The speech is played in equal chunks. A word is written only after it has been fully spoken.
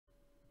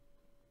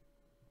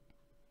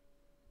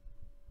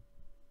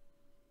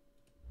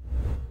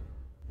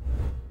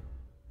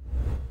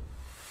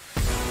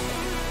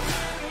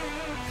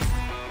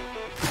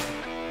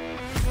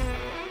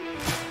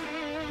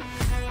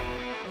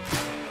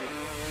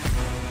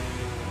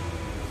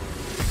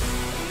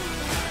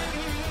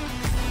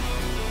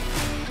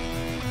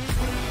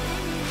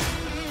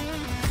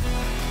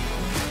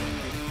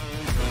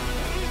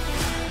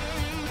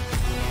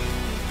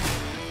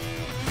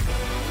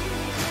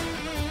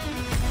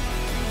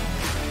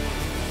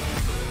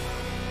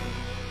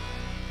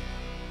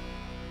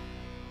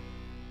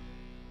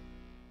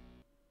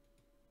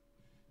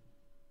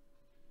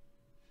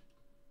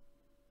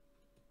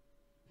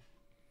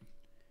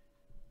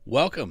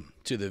Welcome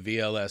to the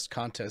VLS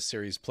Contest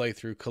Series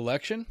Playthrough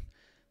Collection.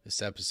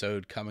 This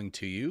episode coming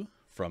to you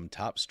from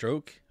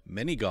TopStroke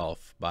Mini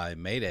Golf by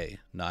Mayday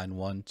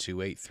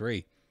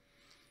 91283.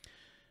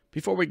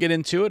 Before we get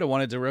into it, I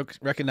wanted to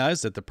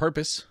recognize that the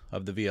purpose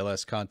of the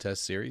VLS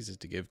Contest Series is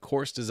to give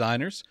course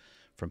designers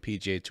from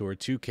PGA Tour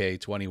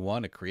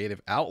 2K21 a creative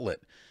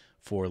outlet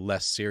for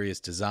less serious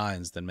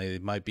designs than they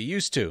might be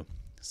used to,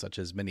 such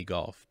as mini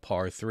golf,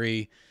 par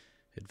 3,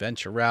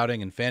 adventure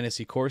routing, and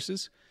fantasy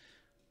courses,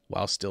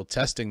 while still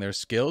testing their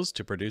skills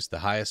to produce the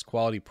highest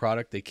quality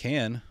product they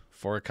can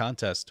for a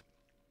contest.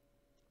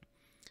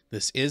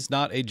 This is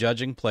not a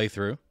judging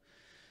playthrough,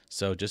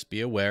 so just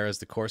be aware, as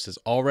the course has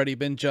already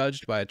been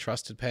judged by a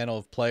trusted panel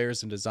of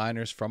players and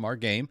designers from our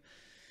game.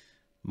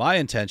 My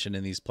intention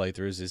in these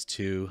playthroughs is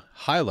to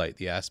highlight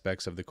the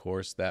aspects of the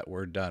course that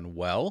were done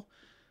well,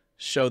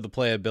 show the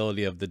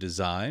playability of the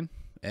design,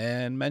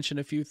 and mention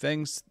a few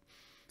things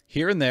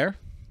here and there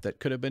that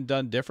could have been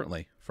done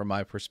differently from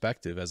my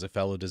perspective as a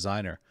fellow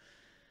designer.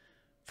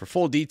 For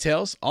full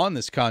details on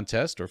this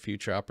contest or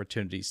future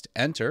opportunities to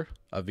enter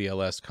a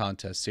VLS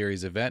Contest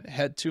Series event,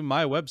 head to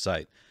my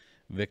website,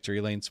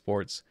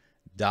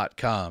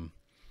 VctryLnSprts.com.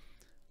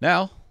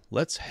 Now,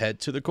 let's head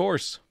to the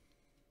course.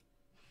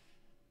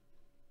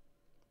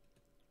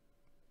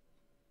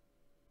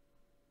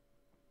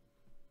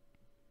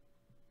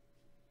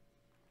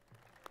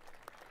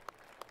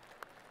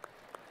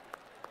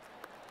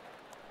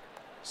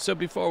 So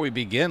before we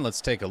begin,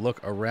 let's take a look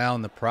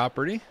around the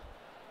property.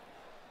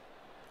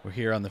 We're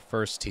here on the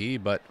first tee,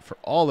 but for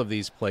all of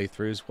these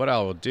playthroughs, what I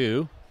will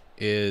do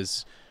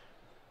is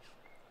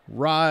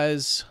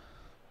rise,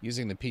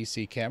 using the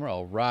PC camera,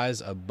 I'll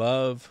rise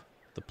above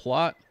the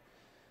plot.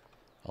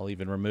 I'll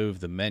even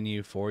remove the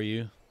menu for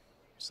you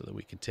so that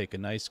we can take a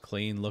nice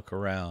clean look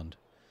around.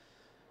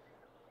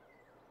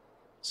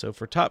 So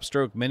for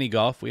TopStroke Mini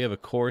Golf, we have a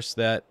course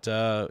that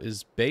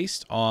is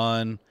based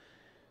on,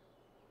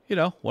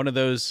 one of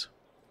those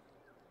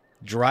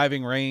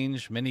driving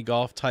range mini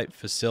golf type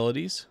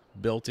facilities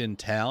built in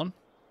town.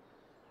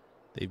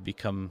 They've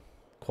become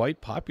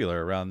quite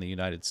popular around the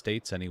United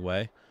States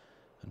anyway.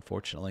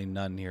 Unfortunately,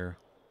 none near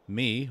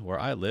me where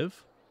I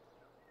live.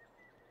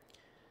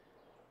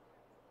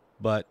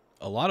 But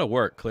a lot of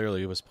work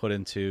clearly was put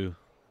into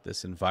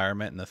this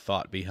environment and the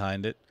thought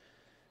behind it,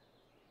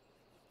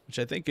 which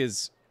I think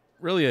is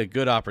really a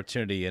good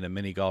opportunity in a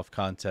mini golf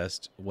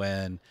contest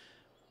when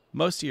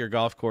most of your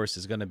golf course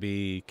is going to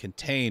be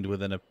contained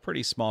within a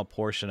pretty small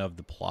portion of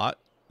the plot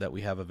that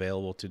we have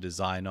available to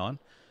design on.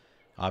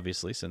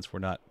 Obviously, since we're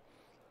not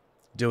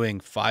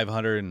doing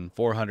 500 and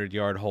 400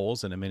 yard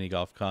holes in a mini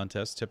golf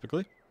contest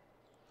typically,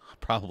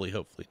 hopefully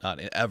not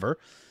ever.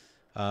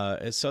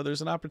 So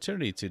there's an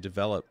opportunity to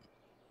develop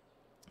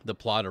the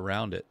plot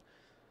around it.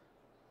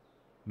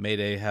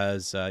 Mayday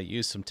has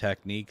used some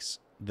techniques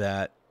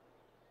that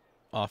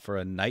offer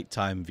a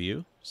nighttime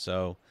view.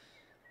 So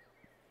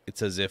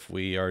it's as if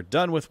we are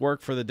done with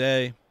work for the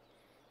day.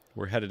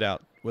 We're headed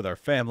out with our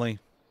family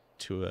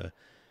to a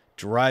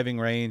driving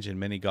range and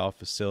mini golf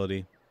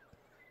facility.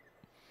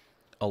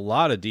 A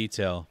lot of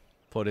detail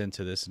put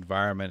into this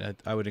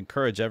environment. I would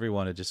encourage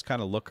everyone to just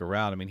kind of look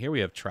around. I mean, here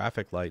we have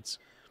traffic lights.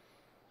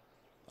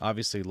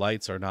 Obviously,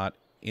 lights are not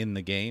in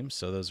the game,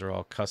 so those are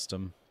all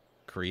custom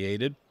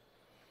created.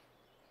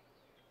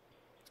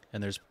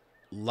 And there's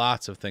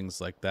lots of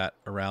things like that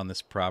around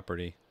this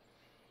property.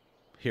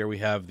 Here we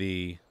have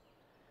the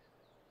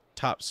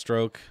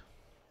TopStroke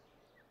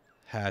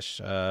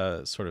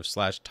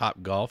 /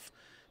 Top Golf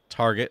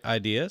target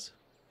ideas.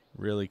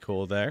 Really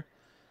cool there.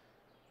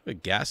 A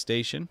gas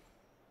station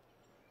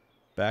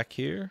back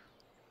here.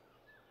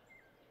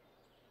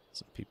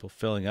 Some people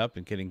filling up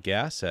and getting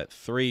gas at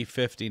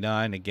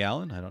 $3.59 a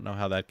gallon. I don't know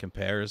how that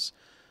compares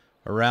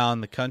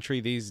around the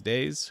country these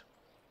days,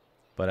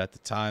 but at the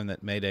time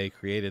that Mayday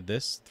created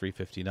this,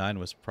 $3.59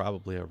 was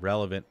probably a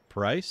relevant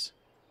price.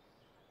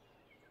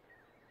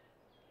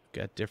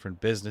 Got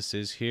different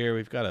businesses here.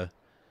 We've got a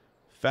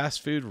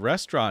fast food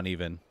restaurant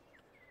even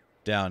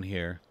down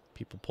here.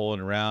 People pulling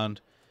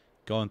around,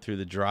 going through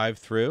the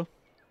drive-through,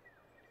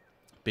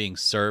 being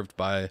served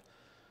by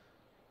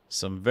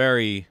some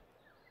very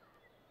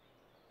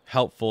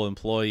helpful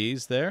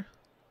employees there.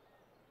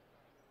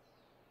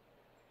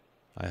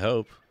 I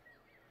hope.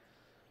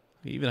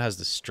 It even has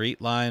the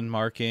street line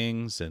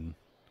markings, and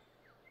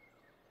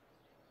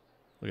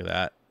look at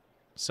that.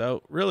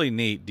 So really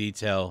neat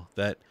detail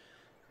that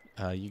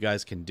you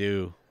guys can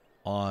do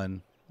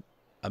on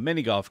a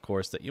mini golf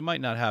course that you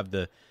might not have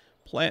the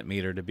plant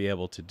meter to be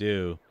able to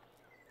do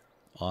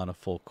on a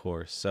full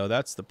course. So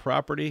that's the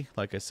property.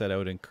 Like I said, I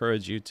would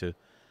encourage you to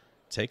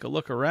take a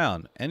look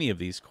around any of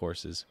these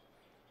courses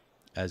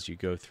as you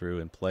go through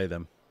and play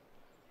them.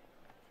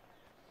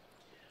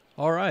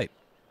 All right.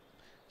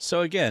 So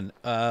again,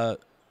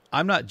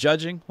 I'm not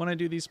judging when I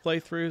do these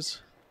playthroughs.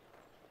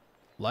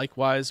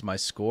 Likewise, my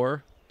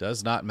score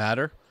does not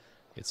matter.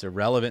 It's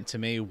irrelevant to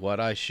me what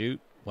I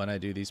shoot when I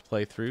do these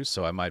playthroughs.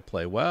 So I might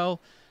play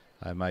well,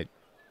 I might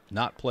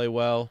not play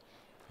well.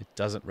 It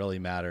doesn't really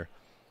matter.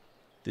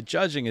 the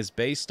judging is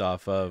based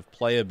off of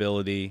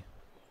playability,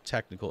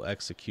 technical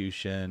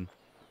execution,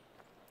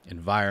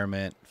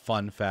 environment,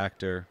 fun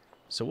factor.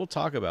 So we'll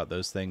talk about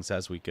those things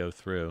as we go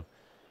through.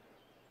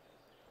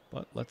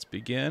 But let's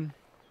begin.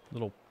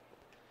 Little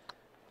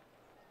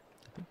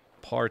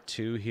par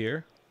 2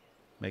 here.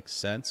 Makes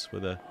sense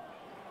with a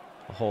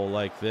hole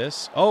like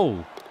this.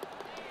 Oh!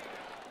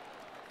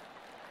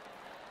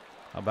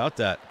 How about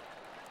that?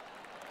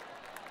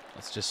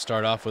 Let's just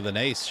start off with an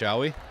ace, shall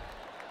we?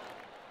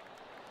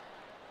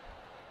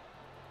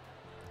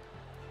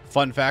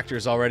 Fun factor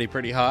is already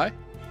pretty high.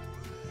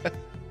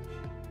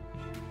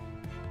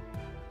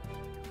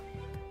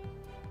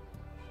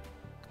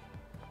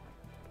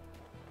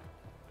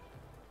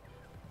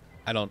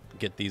 I don't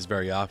get these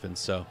very often,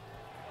 so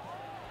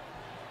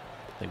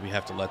I think we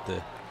have to let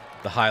the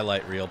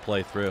highlight reel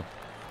play through.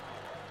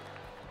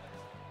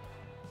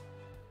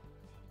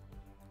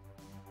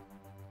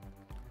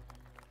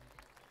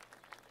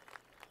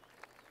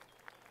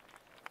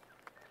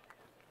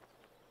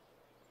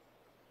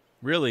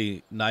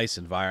 Really nice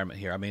environment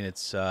here. I mean,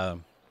 it's right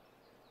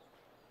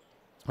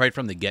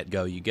from the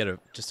get-go, you get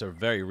just a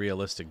very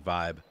realistic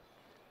vibe.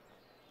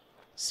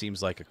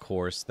 Seems like a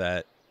course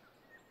that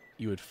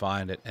you would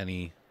find at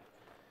any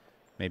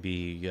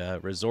maybe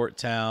resort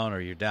town,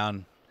 or you're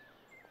down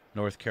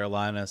North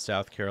Carolina,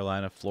 South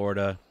Carolina,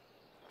 Florida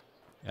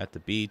at the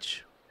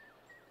beach.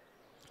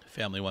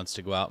 Family wants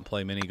to go out and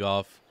play mini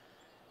golf.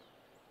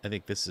 I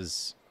think this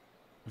is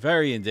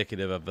very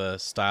indicative of a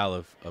style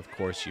of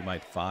course you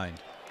might find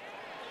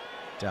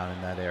down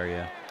in that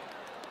area.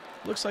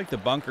 Looks like the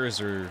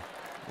bunkers are,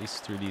 at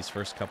least through these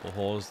first couple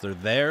holes, they're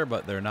there,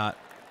 but they're not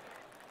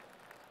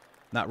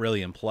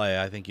really in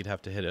play. I think you'd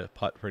have to hit a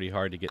putt pretty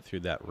hard to get through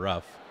that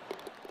rough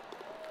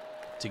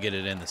to get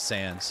it in the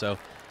sand. So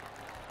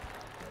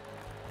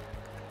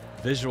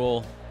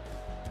visual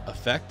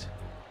effect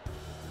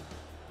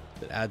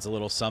that adds a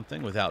little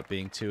something without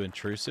being too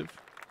intrusive.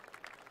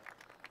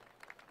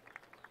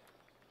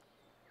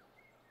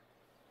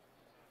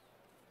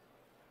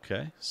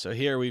 Okay, so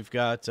here we've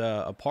got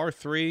a par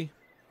 3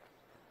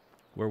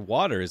 where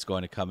water is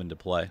going to come into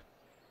play.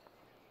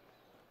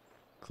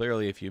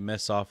 Clearly, if you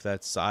miss off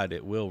that side,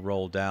 it will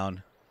roll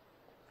down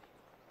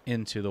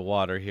into the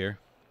water here,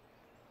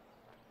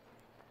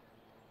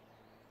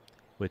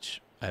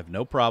 which I have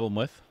no problem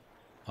with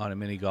on a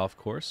mini golf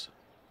course.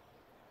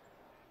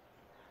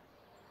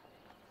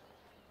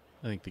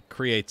 I think the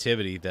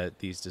creativity that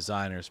these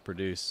designers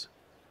produce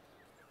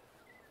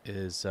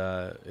is,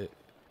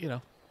 you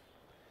know,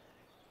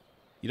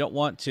 you don't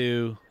want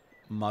to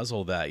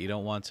muzzle that. You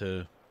don't want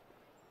to,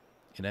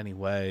 in any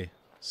way,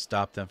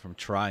 stop them from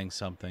trying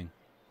something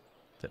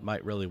that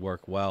might really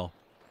work well.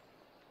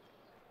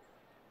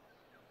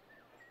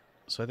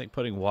 So I think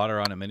putting water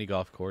on a mini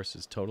golf course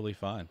is totally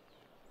fine.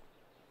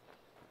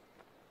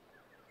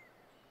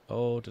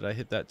 Oh, did I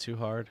hit that too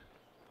hard?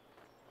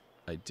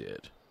 I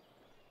did.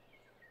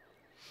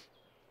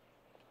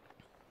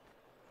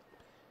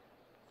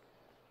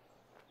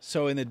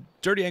 So in the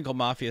Dirty Ankle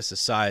Mafia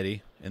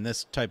Society, in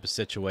this type of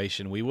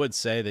situation, we would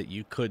say that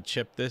you could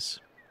chip this.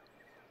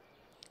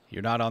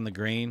 You're not on the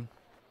green,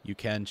 you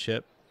can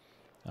chip.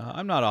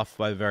 I'm not off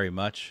by very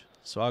much,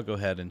 so I'll go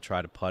ahead and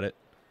try to putt it.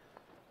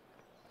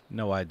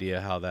 No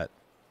idea how that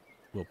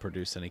will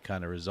produce any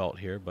kind of result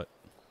here, but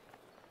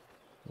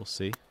we'll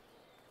see.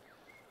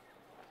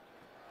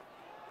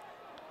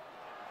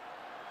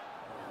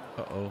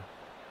 Uh-oh.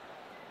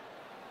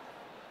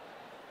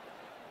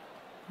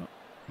 Oh,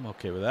 I'm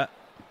okay with that.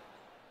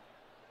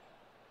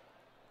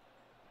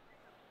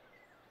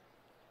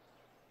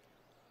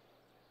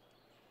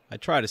 I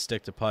try to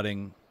stick to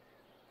putting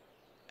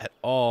at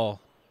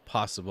all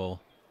possible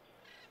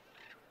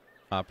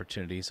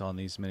opportunities on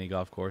these mini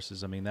golf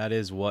courses. I mean, that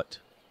is what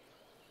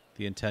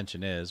the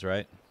intention is,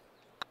 right?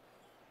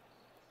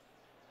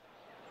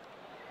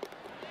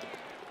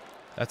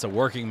 That's a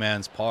working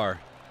man's par.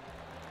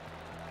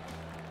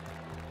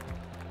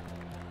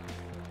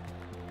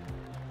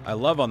 I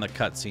love on the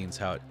cutscenes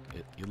how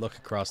you look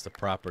across the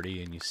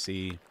property and you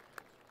see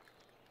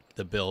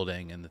the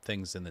building and the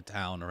things in the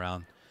town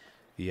around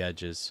the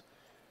edges.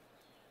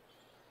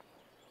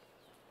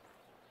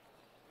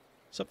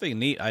 Something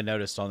neat I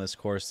noticed on this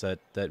course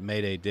that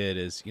Mayday did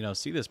is, you know,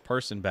 see this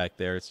person back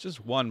there? It's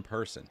just one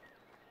person.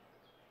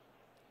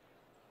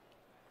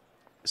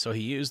 So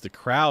he used the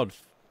crowd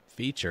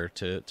feature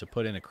to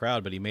put in a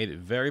crowd, but he made it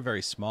very,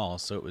 very small,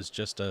 so it was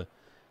just a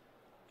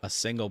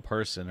single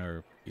person,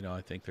 or, you know, I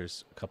think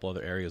there's a couple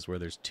other areas where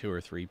there's 2 or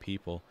 3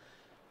 people.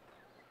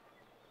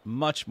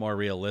 Much more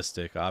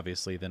realistic,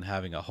 obviously, than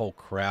having a whole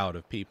crowd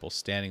of people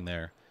standing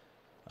there,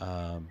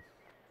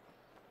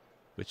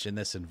 which in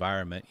this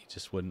environment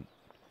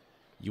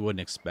you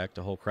wouldn't expect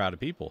a whole crowd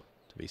of people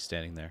to be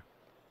standing there.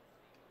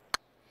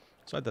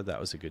 So I thought that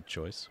was a good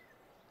choice.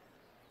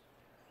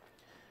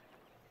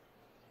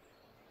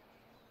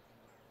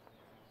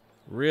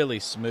 Really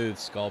smooth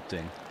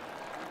sculpting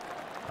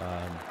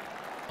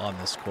on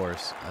this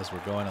course. As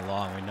we're going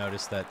along, we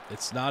notice that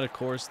it's not a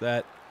course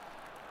that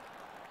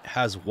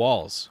has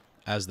walls.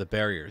 as the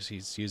barriers.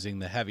 He's using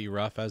the heavy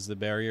rough as the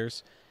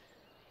barriers.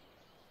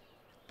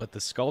 But the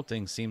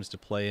sculpting seems to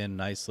play in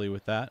nicely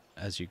with that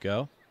as you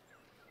go.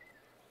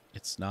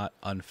 It's not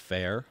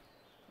unfair.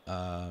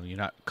 You're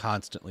not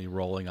constantly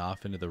rolling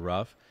off into the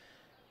rough.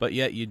 But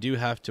yet you do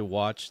have to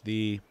watch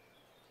the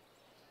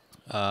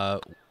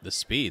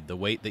speed, the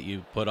weight that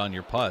you put on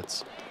your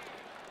putts.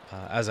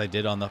 As I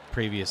did on the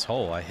previous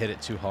hole, I hit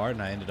it too hard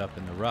and I ended up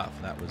in the rough.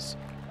 And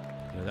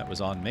that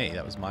was on me.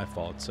 That was my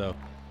fault. So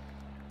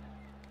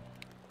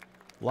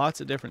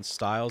lots of different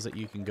styles that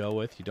you can go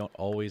with. You don't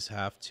always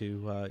have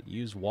to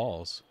use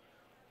walls.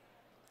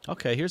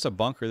 Okay, here's a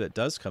bunker that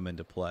does come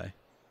into play.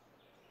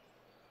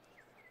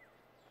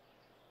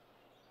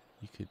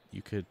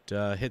 You could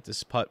hit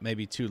this putt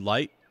maybe too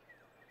light,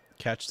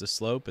 catch the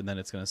slope, and then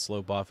it's going to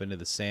slope off into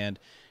the sand.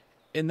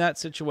 In that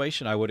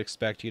situation, I would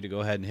expect you to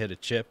go ahead and hit a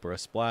chip or a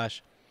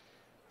splash.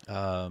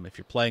 If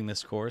you're playing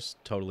this course,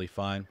 totally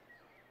fine.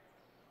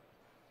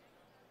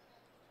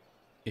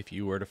 If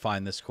you were to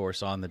find this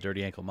course on the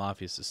Dirty Ankle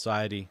Mafia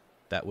Society,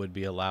 that would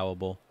be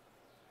allowable.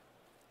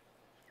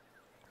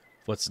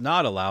 What's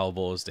not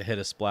allowable is to hit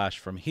a splash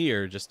from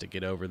here just to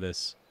get over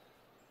this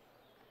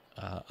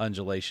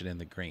undulation in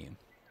the green.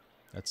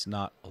 That's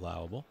not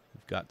allowable.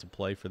 You've got to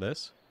play for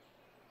this.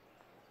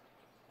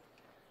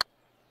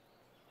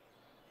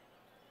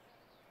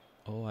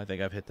 Oh, I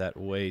think I've hit that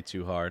way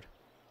too hard.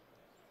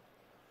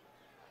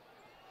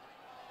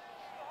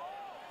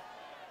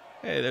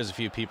 Hey, there's a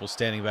few people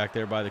standing back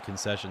there by the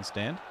concession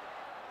stand.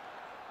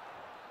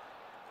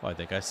 Oh, I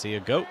think I see a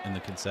goat in the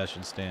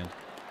concession stand.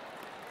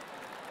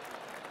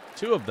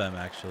 Two of them,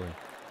 actually.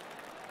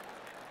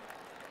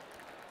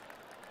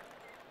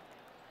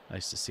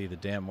 Nice to see the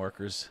dam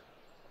workers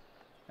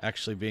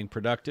actually being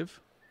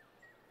productive.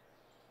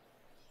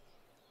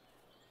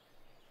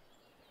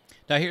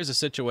 Now here's a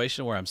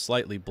situation where I'm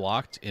slightly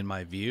blocked in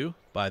my view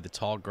by the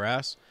tall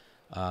grass.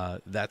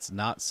 That's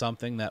not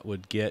something that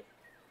would get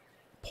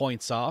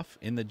points off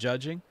in the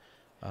judging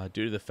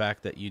due to the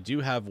fact that you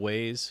do have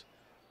ways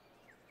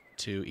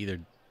to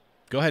either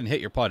go ahead and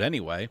hit your putt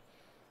anyway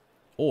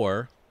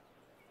or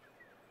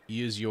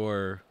use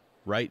your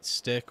right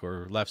stick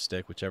or left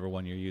stick, whichever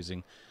one you're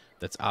using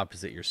that's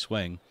opposite your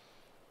swing,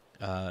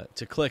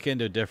 to click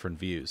into different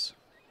views.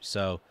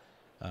 So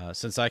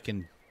since I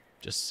can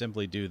just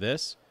simply do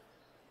this,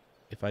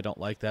 if I don't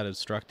like that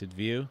obstructed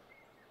view,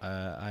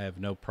 I have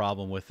no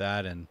problem with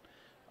that, and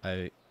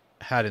I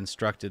had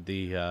instructed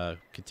the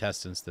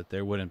contestants that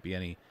there wouldn't be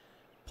any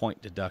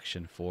point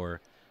deduction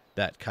for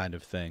that kind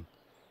of thing.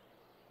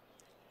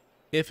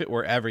 If it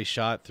were every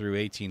shot through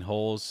 18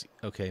 holes,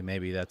 okay,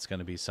 maybe that's going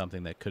to be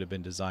something that could have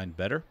been designed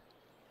better.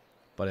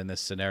 But in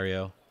this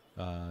scenario,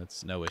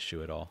 it's no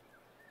issue at all.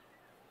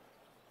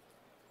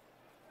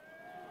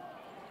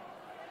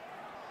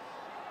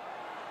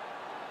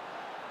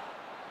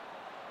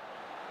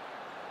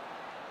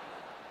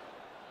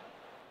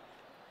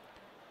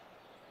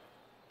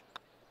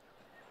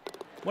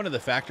 One of the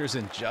factors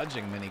in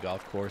judging mini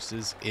golf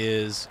courses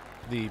is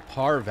the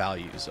par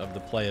values of the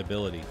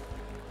playability.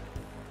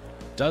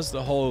 Does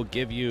the hole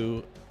give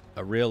you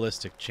a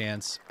realistic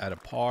chance at a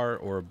par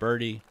or a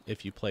birdie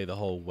if you play the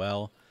hole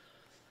well?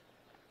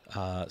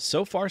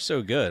 So far,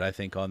 so good, I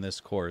think, on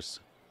this course.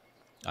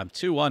 I'm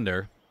 2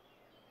 under,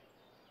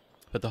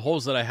 but the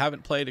holes that I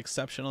haven't played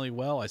exceptionally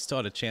well, I still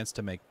had a chance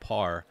to make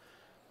par.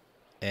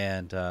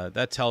 And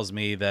that tells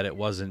me that it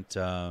wasn't...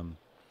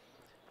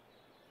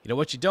 You know,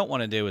 what you don't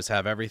want to do is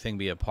have everything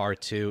be a par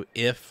 2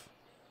 if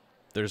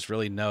there's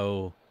really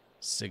no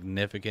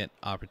significant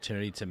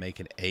opportunity to make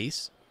an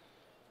ace.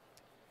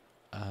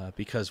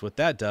 Because what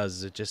that does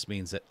is it just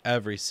means that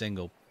every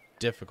single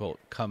difficult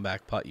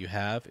comeback putt you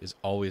have is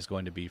always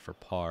going to be for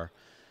par.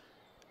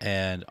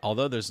 And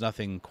although there's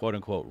nothing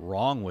quote-unquote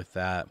wrong with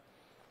that,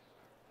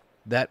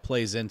 that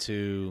plays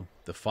into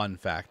the fun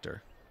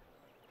factor.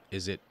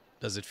 Does it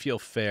feel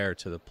fair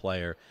to the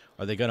player?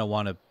 Are they going to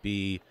want to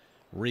be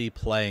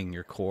replaying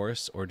your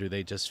course, or do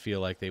they just feel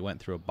like they went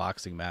through a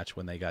boxing match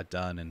when they got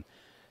done and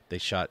they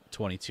shot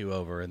 22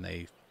 over and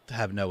they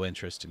have no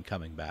interest in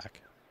coming back?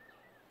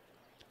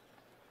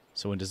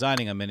 So when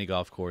designing a mini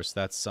golf course,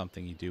 that's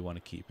something you do want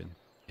to keep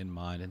in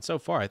mind. And so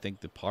far, I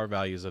think the par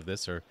values of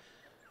this are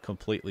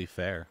completely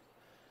fair.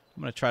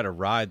 I'm going to try to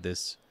ride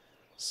this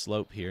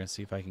slope here and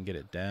see if I can get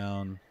it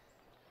down.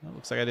 Well, it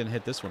looks like I didn't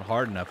hit this one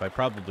hard enough. I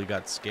probably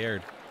got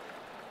scared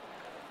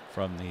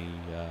from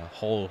the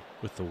hole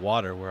with the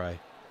water where I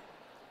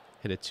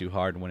hit it too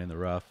hard and went in the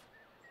rough.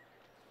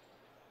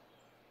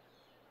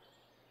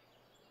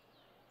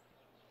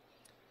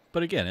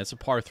 But again, it's a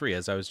par 3,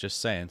 as I was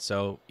just saying.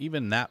 So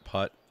even that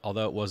putt,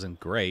 although it wasn't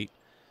great,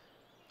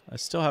 I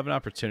still have an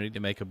opportunity to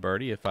make a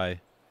birdie if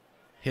I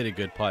hit a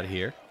good putt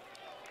here.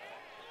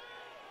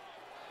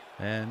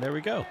 And there we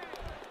go.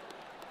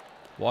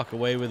 Walk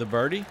away with a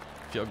birdie.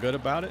 Feel good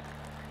about it.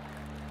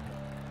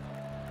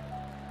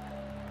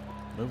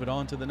 Move it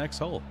on to the next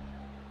hole.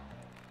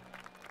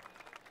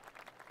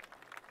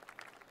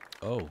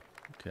 Oh,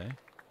 okay.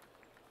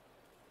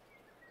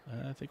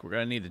 I think we're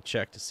going to need to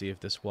check to see if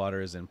this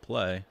water is in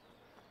play.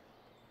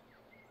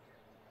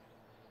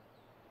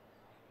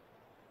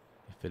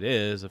 If it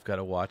is, I've got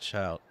to watch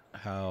out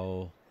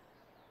how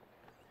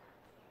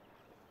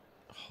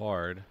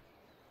hard.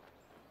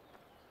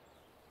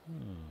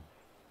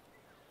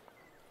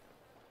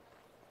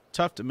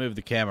 Tough to move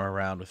the camera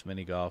around with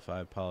mini golf. I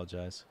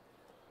apologize.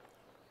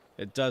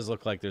 It does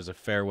look like there's a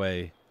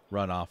fairway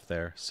runoff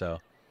there, so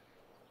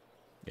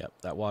yep,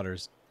 that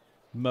water's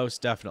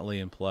most definitely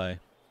in play.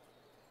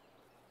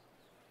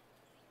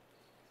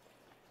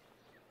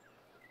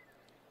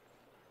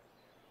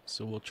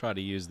 So we'll try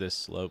to use this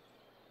slope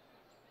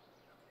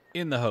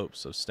in the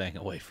hopes of staying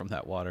away from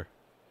that water.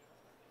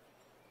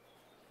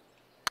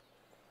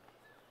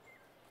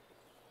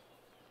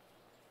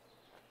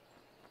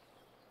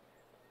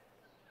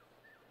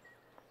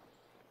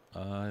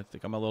 I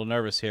think I'm a little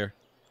nervous here.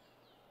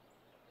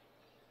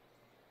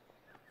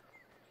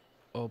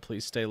 Oh,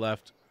 please stay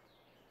left.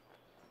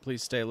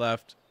 Please stay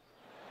left.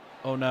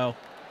 Oh, no.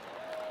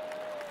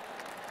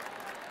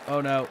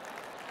 Oh, no.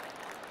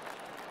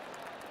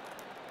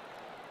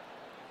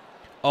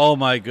 Oh,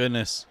 my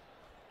goodness.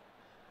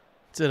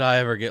 Did I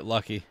ever get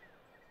lucky?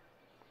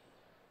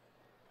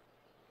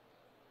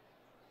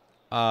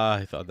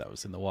 I thought that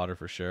was in the water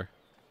for sure.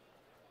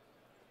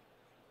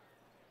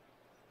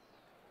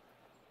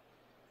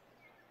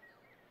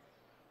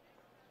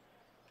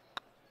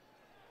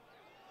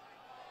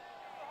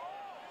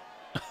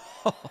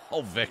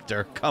 Oh,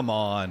 Victor, come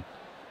on.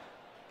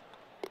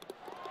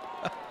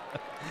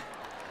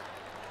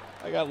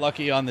 I got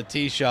lucky on the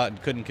tee shot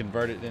and couldn't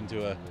convert it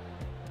into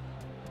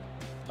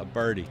a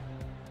birdie.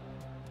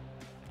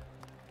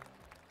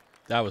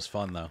 That was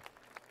fun, though.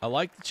 I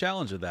like the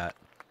challenge of that.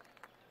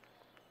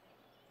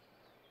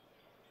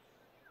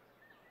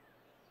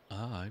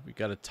 We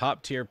got a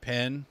top-tier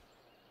pin.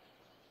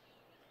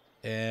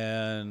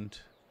 And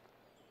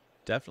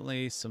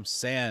definitely some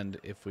sand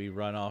if we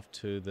run off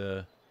to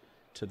the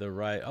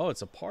right. Oh,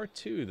 it's a par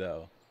 2,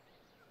 though.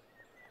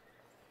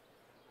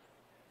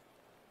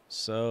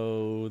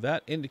 So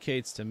that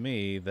indicates to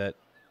me that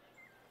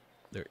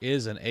there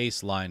is an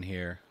ace line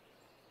here.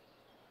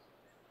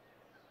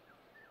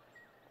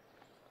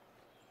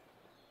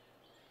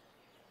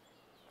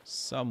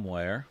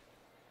 Somewhere.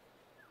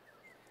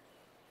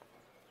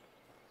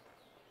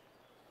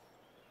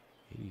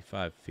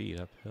 85 feet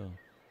uphill.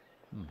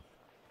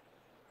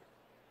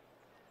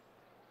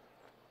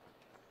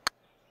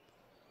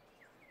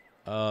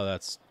 Oh,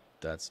 that's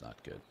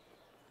not good.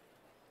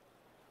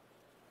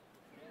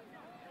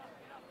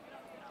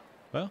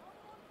 Well,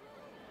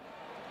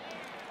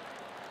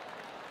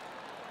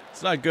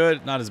 it's not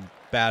good, not as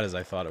bad as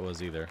I thought it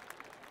was either.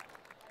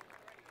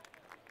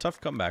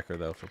 Tough comebacker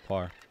though for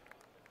par.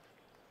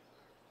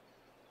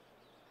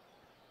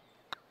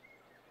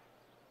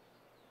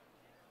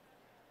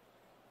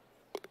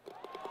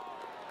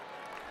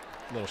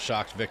 A little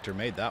shocked Victor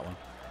made that one.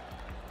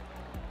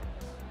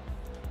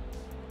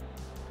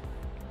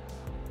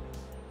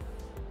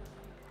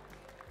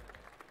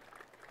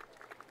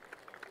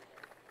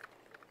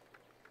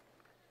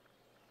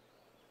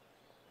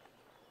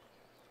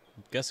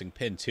 I'm guessing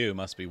pin 2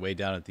 must be way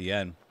down at the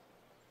end.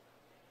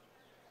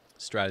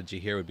 Strategy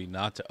here would be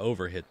not to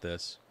overhit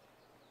this.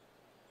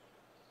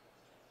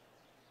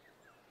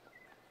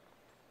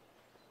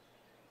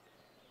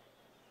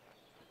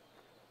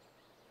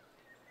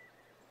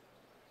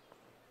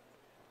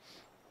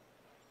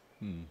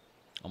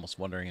 Almost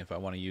wondering if I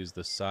want to use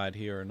this side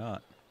here or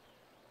not.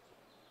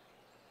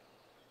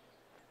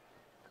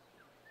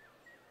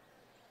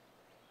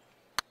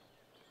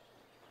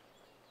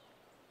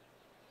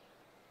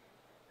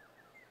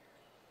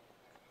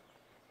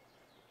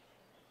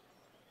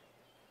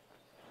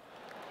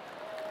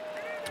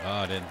 Oh,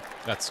 I didn't.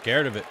 Got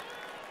scared of it.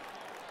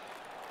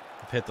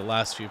 I've hit the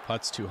last few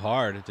putts too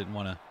hard. It didn't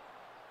want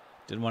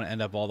to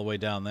end up all the way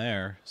down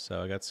there,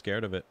 so I got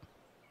scared of it.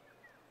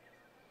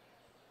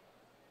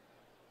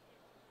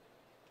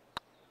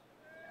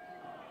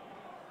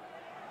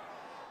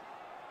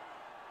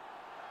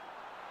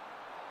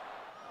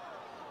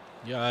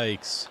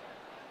 Yikes.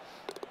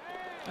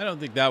 I don't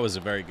think that was a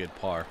very good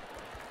par.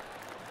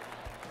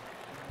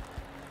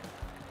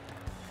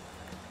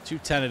 Too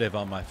tentative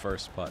on my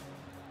first putt.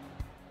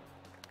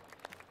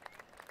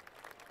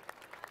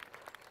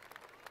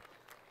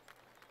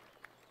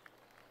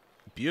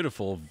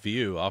 Beautiful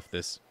view off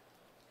this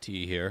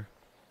tee here.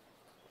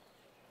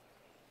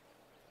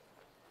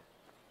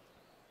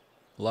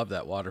 Love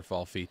that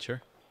waterfall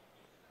feature.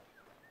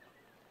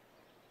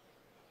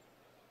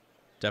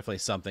 Definitely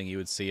something you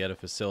would see at a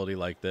facility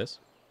like this.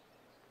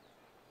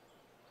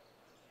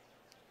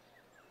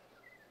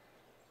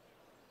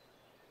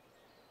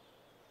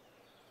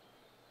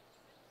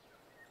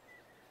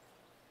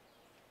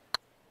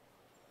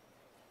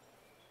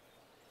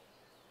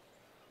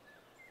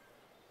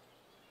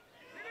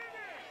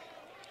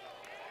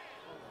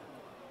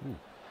 Ooh.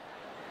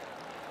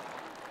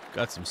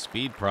 Got some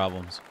speed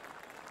problems.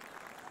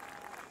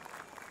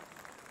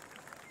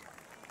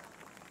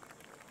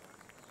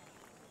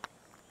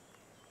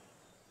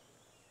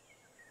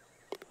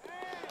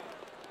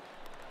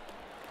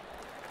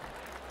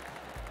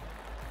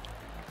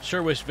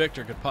 Sure wish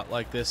Victor could putt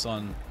like this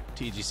on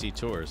TGC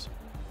Tours.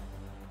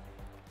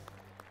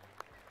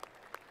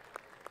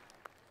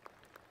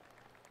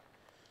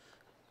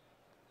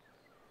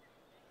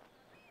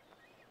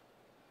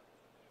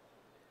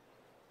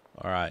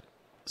 All right.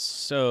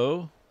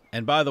 So,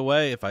 and by the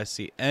way, if I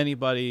see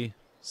anybody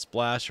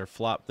splash or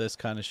flop this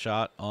kind of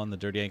shot on the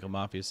Dirty Ankle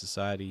Mafia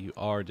Society, you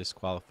are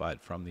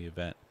disqualified from the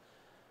event.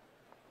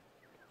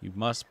 You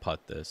must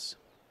putt this.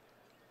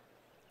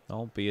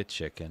 Don't be a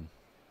chicken.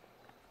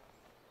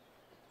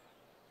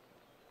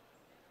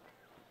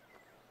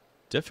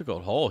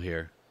 Difficult hole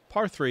here.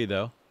 Par 3,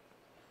 though.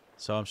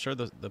 So I'm sure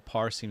the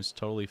par seems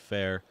totally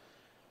fair.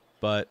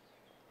 But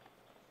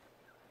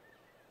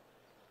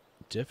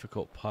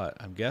difficult putt.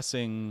 I'm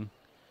guessing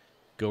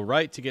go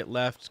right to get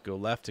left, go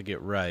left to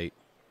get right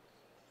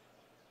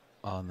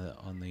on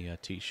the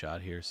tee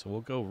shot here. So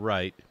we'll go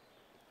right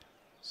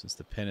since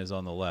the pin is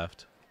on the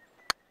left.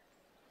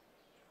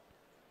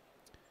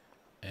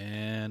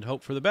 And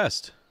hope for the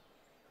best.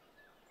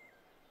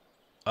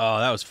 Oh,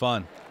 that was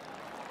fun.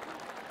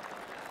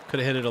 Could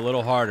have hit it a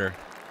little harder.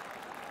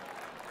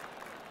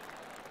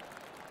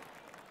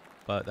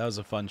 But that was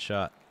a fun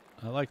shot.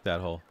 I like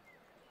that hole.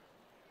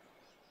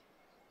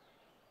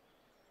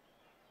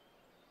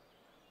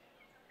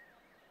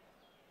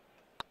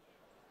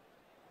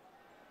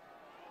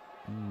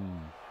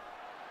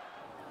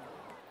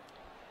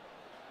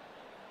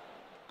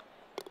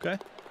 Okay.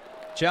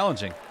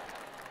 Challenging.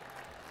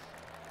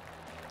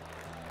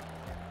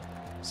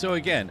 So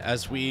again,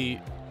 as we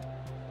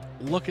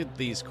look at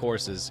these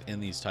courses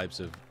in these types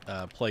of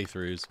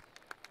playthroughs,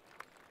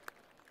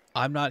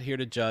 I'm not here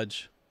to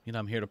judge. You know,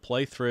 I'm here to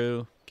play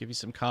through, give you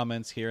some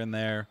comments here and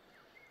there.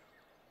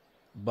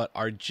 But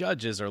our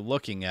judges are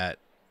looking at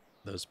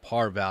those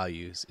par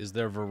values. Is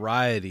there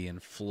variety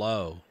and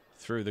flow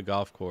through the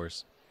golf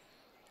course?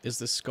 Is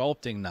the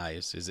sculpting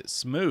nice? Is it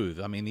smooth?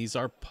 I mean, these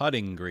are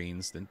putting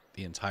greens the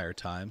entire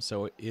time.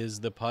 So is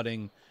the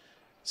putting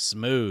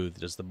smooth?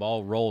 Does the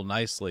ball roll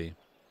nicely?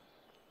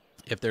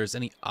 If there's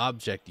any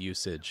object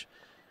usage,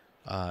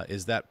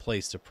 is that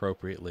placed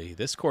appropriately?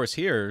 This course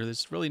here,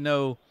 there's really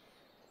no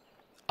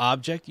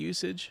object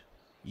usage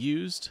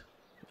used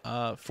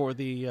for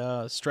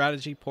the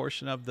strategy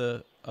portion of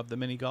the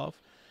mini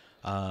golf.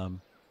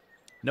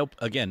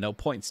 Again, no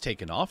points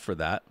taken off for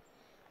that.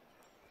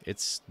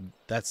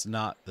 That's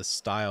not the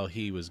style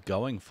he was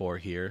going for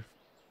here.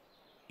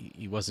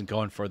 He wasn't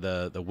going for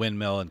the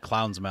windmill and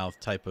clown's mouth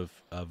type of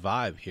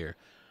vibe here.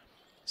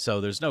 So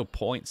there's no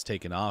points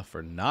taken off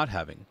for not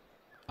having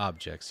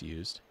objects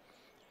used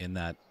in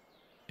that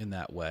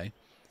way.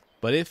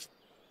 But if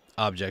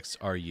objects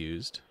are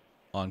used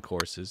on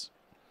courses,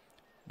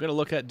 I'm going to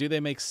look at, do they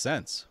make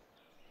sense?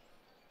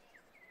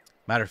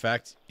 Matter of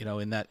fact, you know,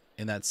 in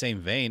that same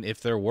vein,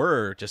 if there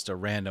were just a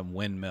random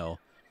windmill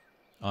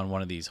on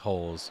one of these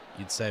holes,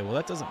 you'd say, well,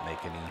 that doesn't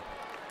make any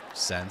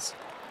sense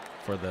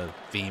for the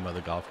theme of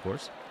the golf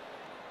course.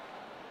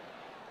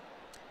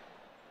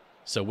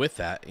 So with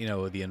that, you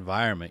know, the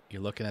environment,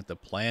 you're looking at the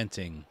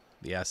planting,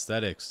 the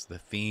aesthetics, the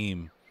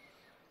theme.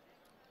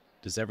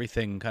 Does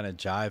everything kind of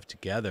jive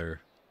together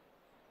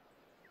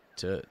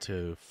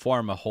to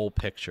form a whole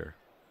picture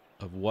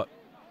of what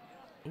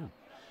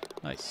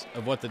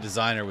of what the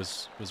designer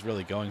was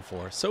really going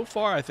for? So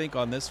far, I think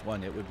on this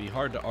one, it would be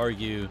hard to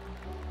argue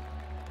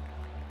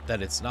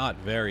that it's not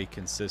very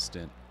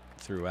consistent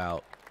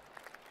throughout.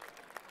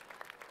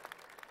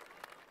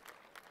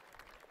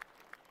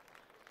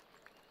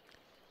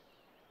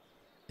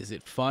 Is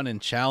it fun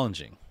and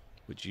challenging?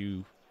 Would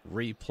you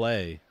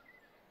replay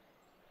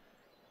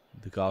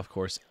the golf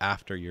course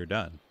after you're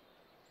done?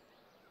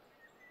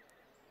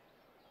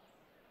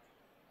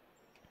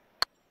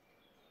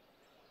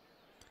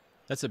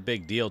 That's a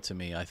big deal to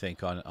me, I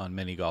think, on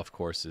many golf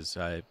courses.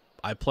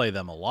 I play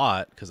them a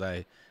lot because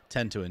I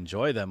tend to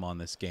enjoy them on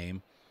this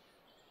game.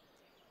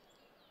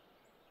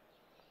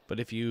 But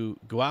if you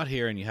go out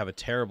here and you have a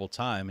terrible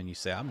time and you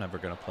say, I'm never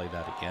going to play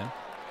that again,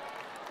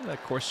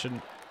 that course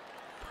shouldn't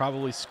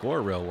probably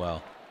score real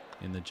well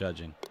in the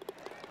judging.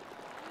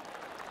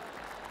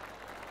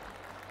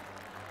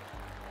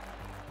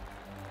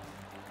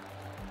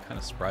 Kind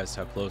of surprised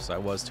how close I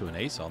was to an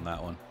ace on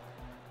that one.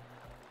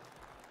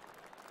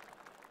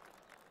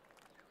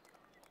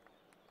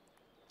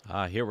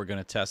 Here we're going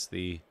to test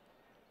the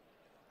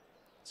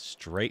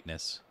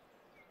straightness.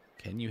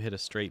 Can you hit a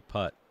straight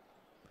putt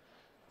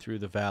through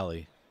the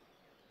valley?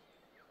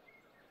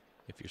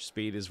 If your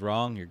speed is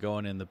wrong, you're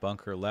going in the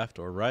bunker left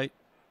or right.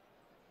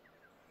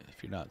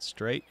 If you're not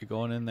straight, you're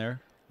going in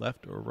there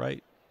left or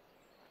right.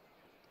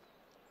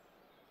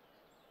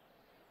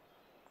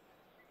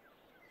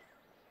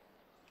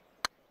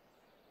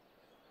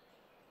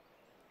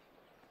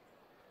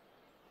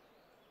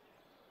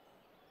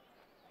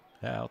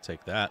 Yeah, I'll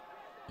take that.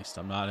 At least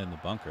I'm not in the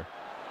bunker.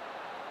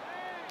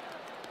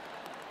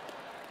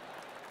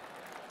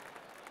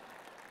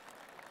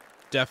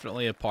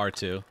 Definitely a par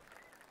 2.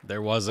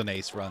 There was an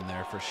ace run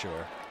there for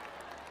sure.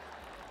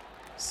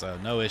 So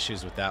no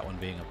issues with that one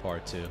being a par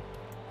 2.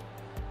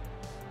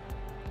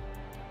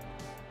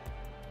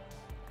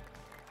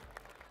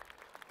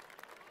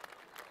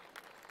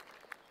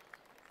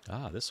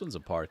 Ah, this one's a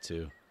par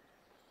 2.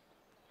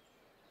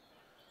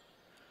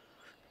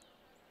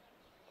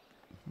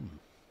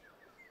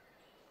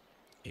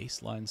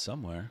 Ace line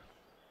somewhere.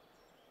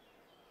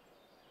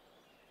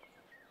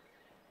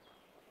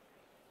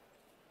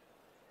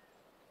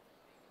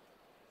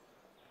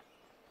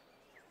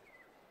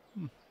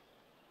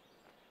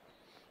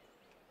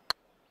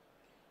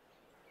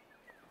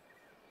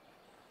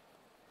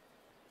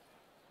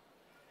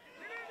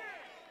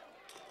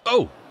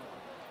 Oh!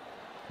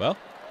 Well,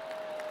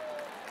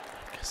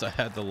 I guess I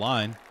had the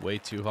line way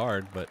too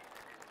hard, but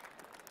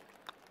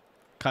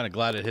kind of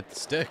glad it hit the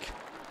stick.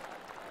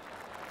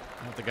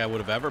 I don't think I would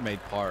have ever made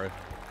par if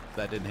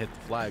that didn't hit the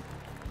flag.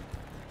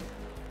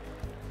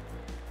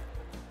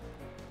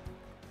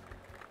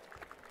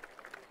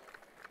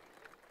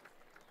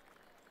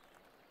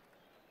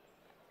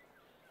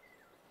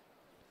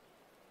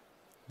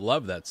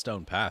 Love that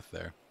stone path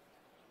there.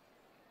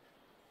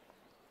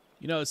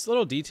 You know, it's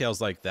little details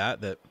like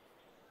that that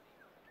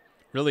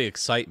really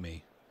excite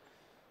me.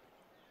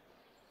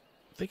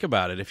 Think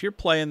about it. If you're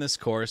playing this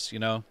course, you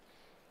know,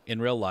 in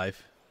real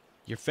life,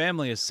 your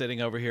family is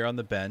sitting over here on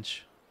the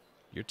bench.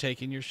 You're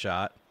taking your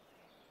shot.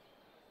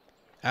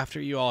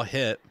 After you all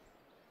hit,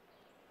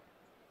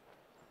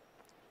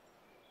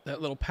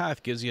 that little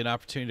path gives you an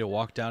opportunity to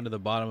walk down to the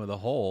bottom of the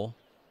hole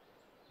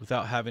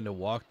without having to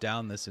walk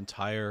down this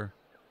entire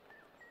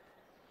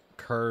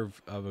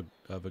curve of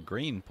a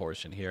green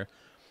portion here.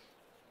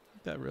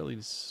 That really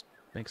just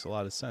makes a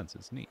lot of sense.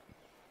 It's neat.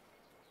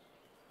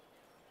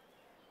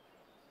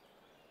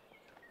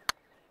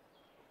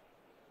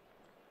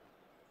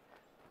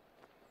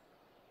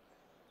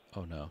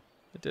 Oh no.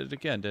 I did it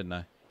again, didn't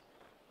I?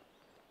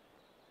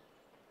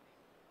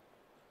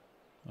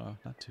 Oh,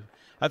 not too.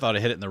 I thought I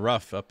hit it in the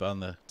rough up on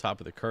the top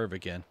of the curve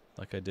again,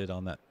 like I did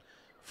on that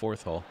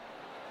 4th hole.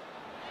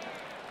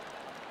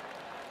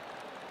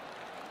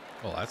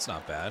 Well, that's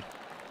not bad.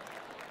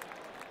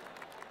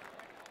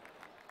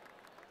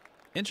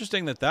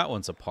 Interesting that that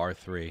one's a par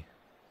 3.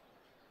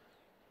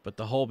 But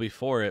the hole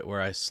before it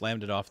where I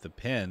slammed it off the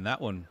pin,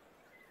 that one,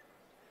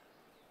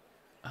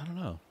 I don't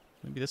know.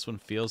 Maybe this one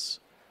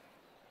feels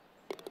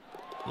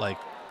like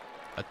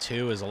a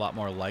 2 is a lot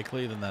more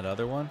likely than that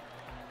other one.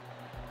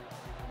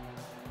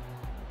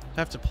 I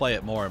have to play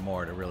it more and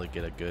more to really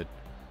get a good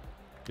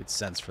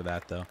sense for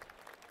that, though.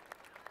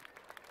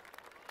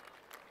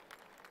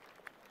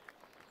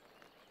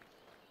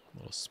 A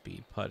little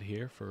speed putt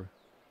here for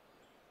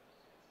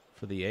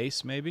the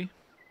ace, maybe.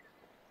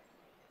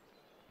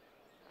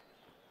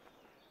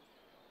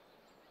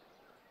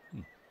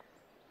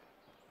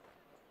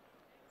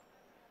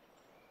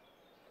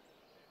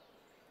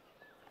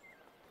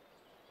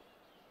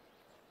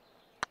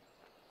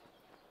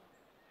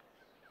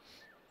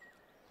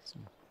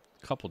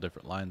 A couple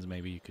different lines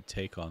maybe you could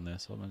take on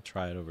this. I'm going to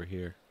try it over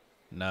here.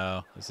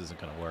 No, this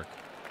isn't going to work.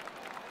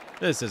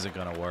 This isn't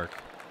going to work.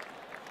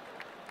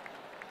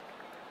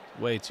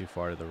 Way too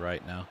far to the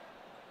right now.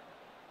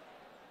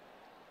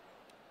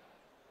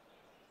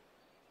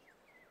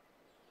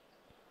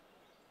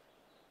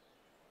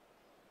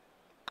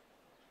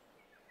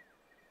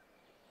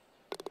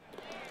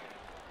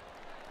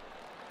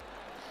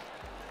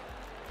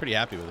 Pretty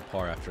happy with the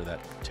par after that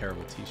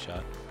terrible tee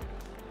shot.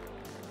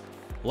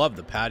 Love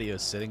the patio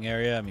sitting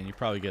area. I mean, you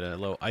probably get a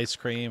little ice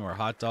cream or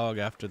hot dog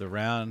after the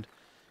round.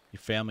 Your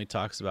family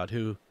talks about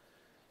who,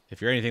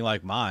 if you're anything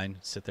like mine,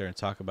 sit there and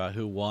talk about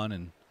who won,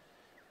 and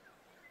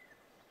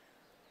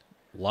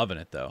loving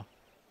it though.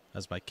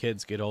 As my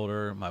kids get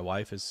older, my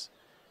wife is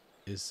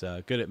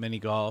good at mini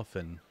golf,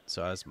 and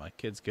so as my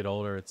kids get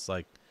older, it's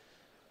like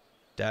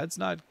Dad's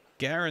not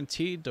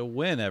guaranteed to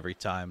win every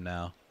time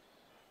now.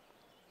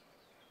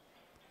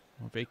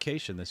 On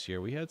vacation this year,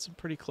 we had some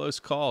pretty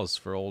close calls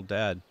for old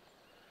Dad.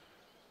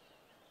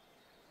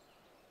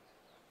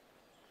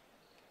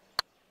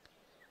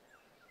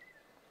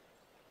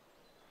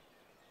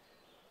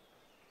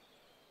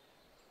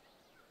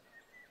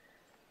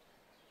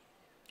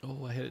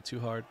 Oh, I hit it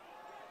too hard.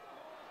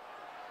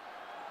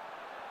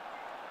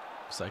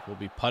 Looks like we'll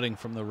be putting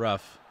from the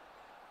rough.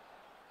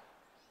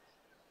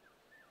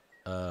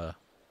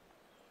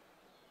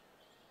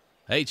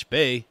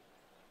 HB.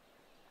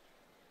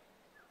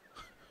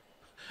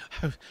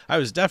 I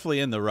was definitely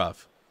in the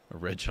rough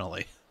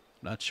originally.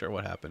 Not sure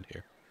what happened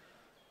here.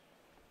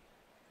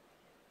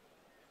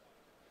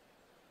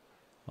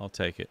 I'll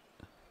take it.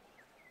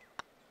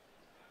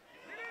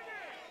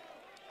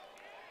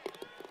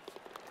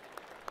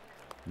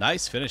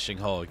 Nice finishing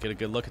hole. Get a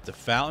good look at the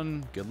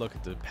fountain. Good look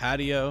at the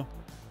patio.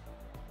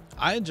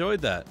 I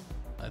enjoyed that.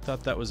 I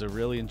thought that was a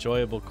really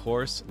enjoyable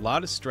course. A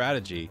lot of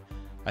strategy.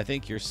 I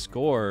think your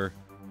score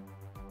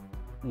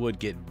would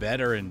get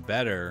better and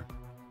better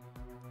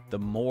the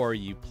more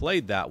you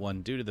played that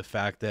one, due to the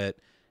fact that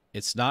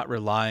it's not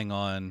relying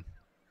on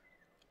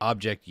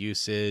object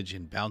usage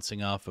and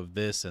bouncing off of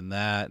this and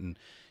that. And,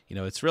 you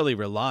know, it's really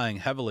relying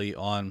heavily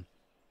on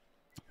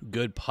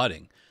good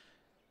putting,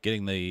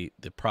 getting the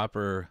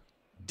proper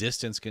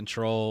distance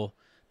control,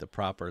 the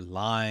proper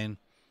line.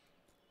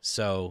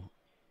 So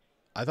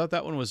I thought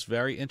that one was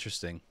very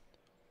interesting.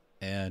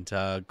 And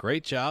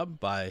great job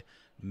by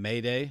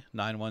Mayday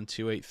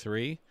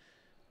 91283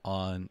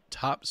 on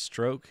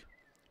TopStroke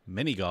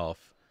Mini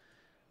Golf.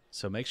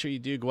 So make sure you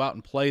do go out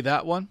and play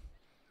that one.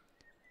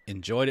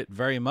 Enjoyed it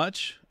very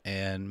much.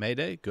 And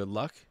Mayday, good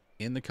luck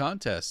in the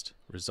contest.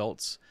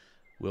 Results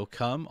will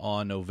come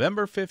on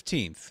November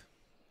 15th,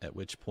 at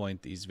which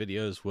point these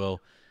videos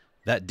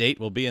that date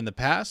will be in the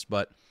past,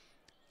 but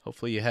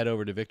hopefully you head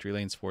over to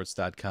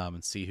VctryLnSprts.com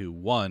and see who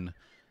won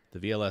the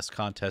VLS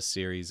Contest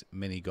Series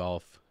Mini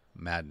Golf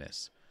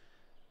Madness.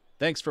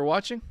 Thanks for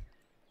watching.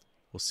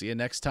 We'll see you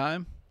next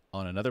time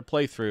on another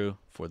playthrough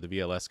for the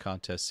VLS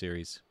Contest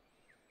Series.